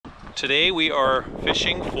Today we are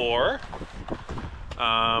fishing for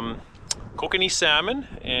kokanee salmon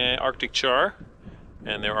and Arctic char,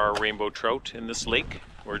 and there are rainbow trout in this lake.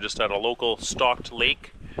 We're just at a local stocked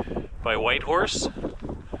lake by Whitehorse.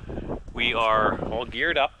 We are all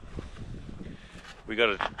geared up. We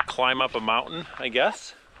got to climb up a mountain, I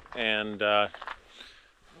guess, and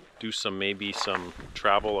do maybe some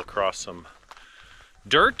travel across some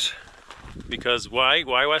dirt. Because why,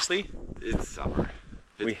 Wesley? It's summer.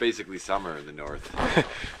 It's basically summer in the north.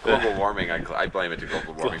 Global warming, I blame it to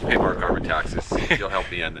global warming. Pay more carbon taxes. You'll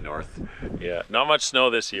help me in the north. Yeah, not much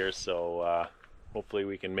snow this year, so hopefully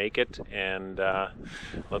we can make it, and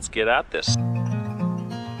let's get at this.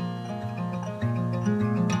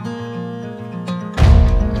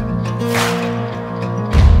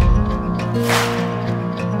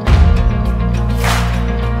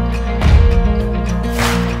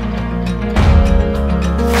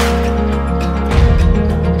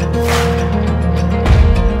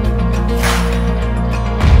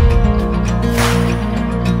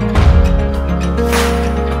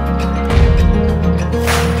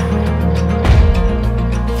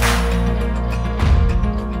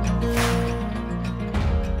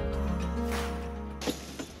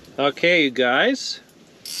 Okay, you guys,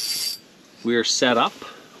 we are set up.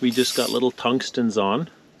 We just got little tungstens on.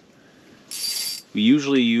 We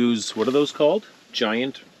usually use, what are those called?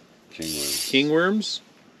 Giant kingworms.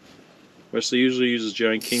 Wesley usually uses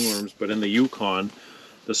giant kingworms, but in the Yukon,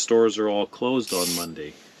 the stores are all closed on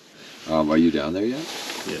Monday. Are you down there yet?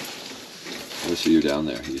 Yeah. I see you're down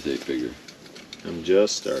there. You take bigger. I'm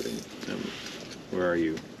just starting. Where are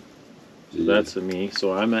you? So that's a me,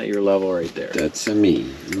 so I'm at your level right there. That's a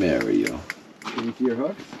me, Mario. Can you see your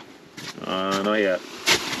hook? Not yet.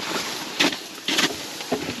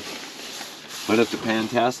 But it's a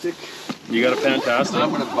fantastic. You got a fantastic? I'm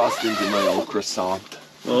gonna bust into my old croissant.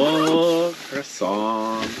 Oh,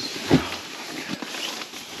 croissant.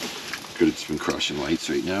 Good, it's been crushing whites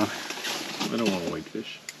right now. I don't want a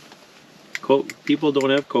whitefish. People don't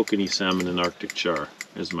have kokanee salmon and Arctic char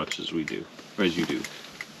as much as we do, or as you do.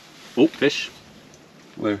 Oh, fish.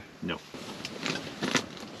 Where? No.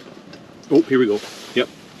 Oh, here we go. Yep.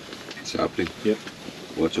 It's happening. Yep.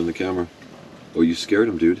 Watch on the camera. Oh, you scared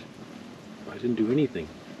him, dude. I didn't do anything.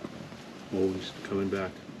 Oh, he's coming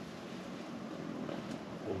back.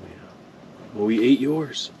 Oh, yeah. Oh, he ate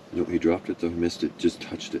yours. No, he dropped it though. He missed it. Just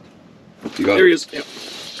touched it. You got there it. He is. Yep.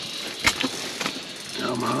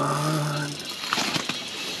 Come on.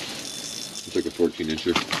 It's like a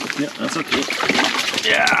 14-incher. Yeah, that's okay.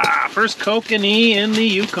 Yeah, first kokanee in the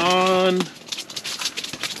Yukon.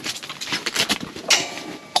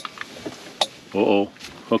 Uh-oh,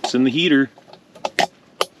 hook's in the heater.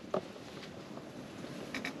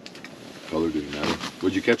 Color didn't matter.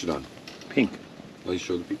 What'd you catch it on? Pink. Well, you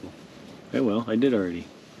show the people. Yeah, well, I did already.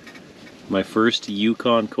 My first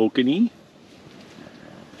Yukon kokanee.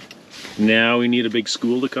 Now we need a big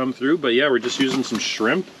school to come through, but yeah, we're just using some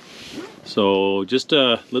shrimp. So just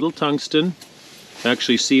a little tungsten.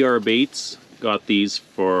 Actually, CR Baits got these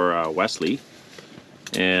for Wesley,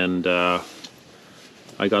 and I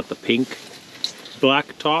got the pink,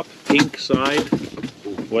 black top, pink side.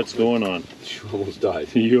 What's going on? You almost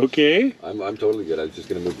died. You okay? I'm totally good. I was just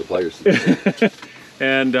gonna move the pliers.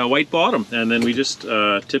 And white bottom, and then we just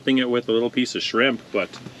tipping it with a little piece of shrimp.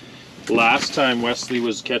 But last time Wesley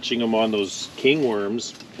was catching them on those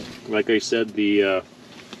kingworms. Like I said, the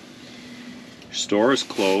store is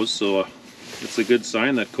closed, so it's a good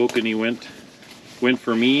sign that kokanee went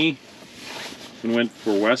for me and went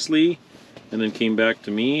for Wesley, and then came back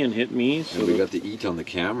to me and hit me. So and we got the eat on the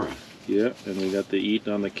camera. Yeah, and we got the eat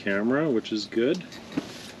on the camera, which is good.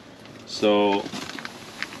 So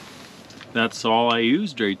that's all I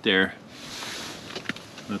used right there.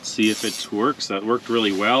 Let's see if it works. That worked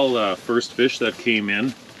really well. First fish that came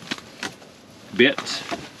in bit.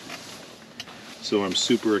 So I'm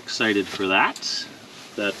super excited for that.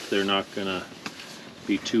 That they're not gonna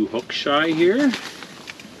be too hook shy here.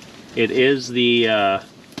 It is the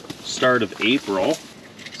start of April,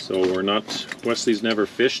 so we're not, Wesley's never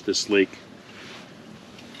fished this lake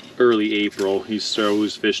early April. He's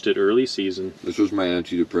always fished it early season. This was my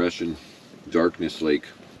anti-depression darkness lake.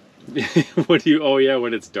 What do you, oh yeah,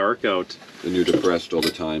 when it's dark out. Then you're depressed all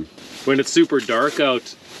the time. When it's super dark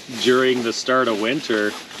out during the start of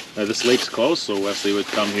winter, this lake's close, so Wesley would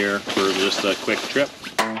come here for just a quick trip.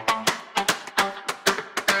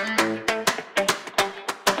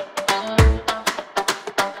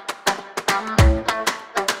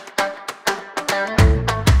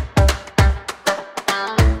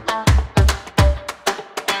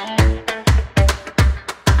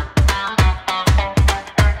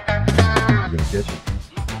 catch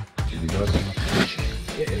it. You got it.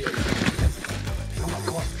 Yeah. Come on,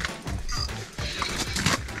 come on.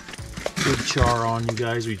 Good char on, you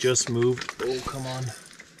guys. We just moved. Oh, come on.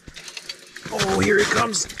 Oh, here it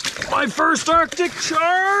comes. My first Arctic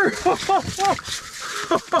char.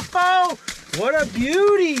 What a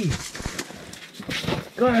beauty.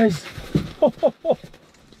 Guys.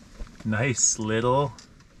 Nice little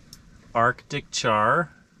Arctic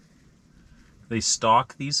char. They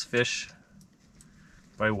stock these fish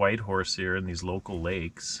by whitehorse here in these local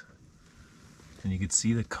lakes. And you can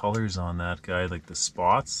see the colors on that guy, like the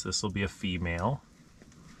spots. This will be a female.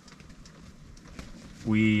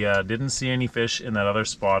 We didn't see any fish in that other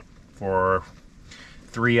spot for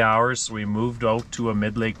 3 hours, so we moved out to a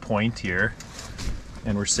mid-lake point here.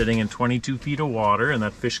 And we're sitting in 22 feet of water, and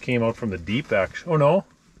that fish came out from the deep actually. Oh no,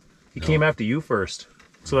 he came after you first.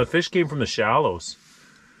 So that fish came from the shallows.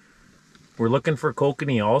 We're looking for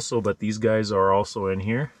kokanee also, but these guys are also in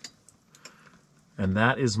here. And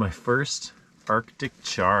that is my first Arctic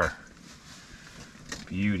char.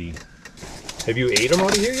 Beauty. Have you ate them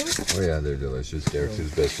out of here yet? Oh yeah, they're delicious. Derek's the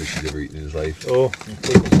best fish he's ever eaten in his life. Oh, we'll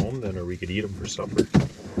take them home then, or we could eat them for supper.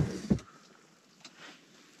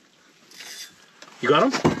 You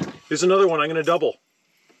got them? Here's another one. I'm going to double.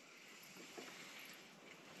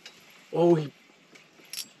 Oh, he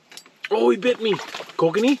bit me.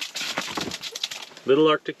 Kokanee? Little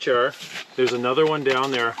Arctic char. There's another one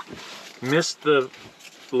down there. Missed the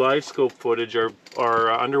live scope footage.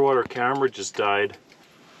 Our underwater camera just died.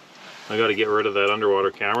 I got to get rid of that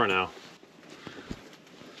underwater camera now.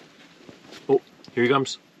 Oh, here he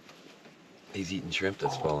comes. He's eating shrimp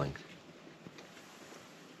that's falling.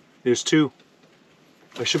 There's two.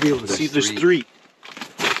 I should be able to see. There's three.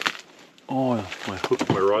 Oh, my hook,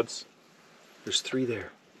 my rods. There's three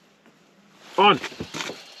there. On!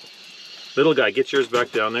 Little guy, get yours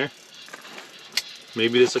back down there.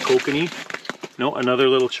 Maybe this a kokanee? No, another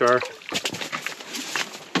little char.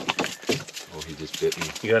 Oh, he just bit me.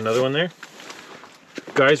 You got another one there?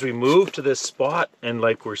 Guys, we moved to this spot and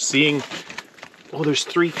like we're seeing, oh, there's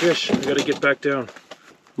three fish. I gotta get back down.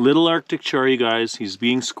 Little Arctic char, you guys. He's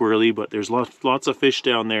being squirrely, but there's lots of fish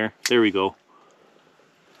down there. There we go.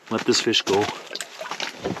 Let this fish go.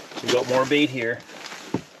 We got more bait here.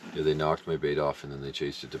 Yeah, they knocked my bait off and then they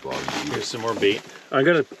chased it to bottom. Here's some more bait. I'm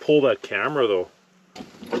gonna pull that camera though.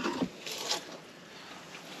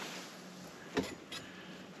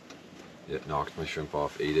 It knocked my shrimp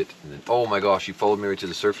off, ate it, and then, oh my gosh, he followed me right to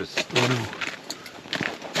the surface. Oh no.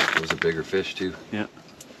 It was a bigger fish too. Yeah.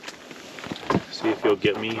 See if he'll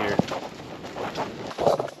get me here.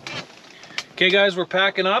 Okay guys, we're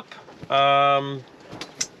packing up.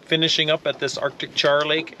 Finishing up at this Arctic char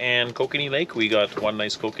lake and kokanee lake. We got one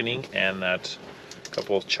nice kokanee and that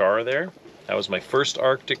couple of char there. That was my first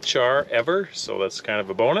Arctic char ever, so that's kind of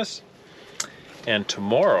a bonus. And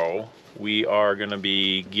tomorrow we are going to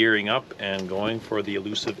be gearing up and going for the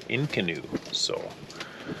elusive in-canoe. So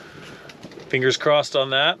fingers crossed on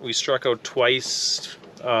that. We struck out twice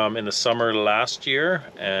in the summer last year,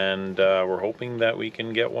 and we're hoping that we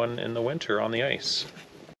can get one in the winter on the ice.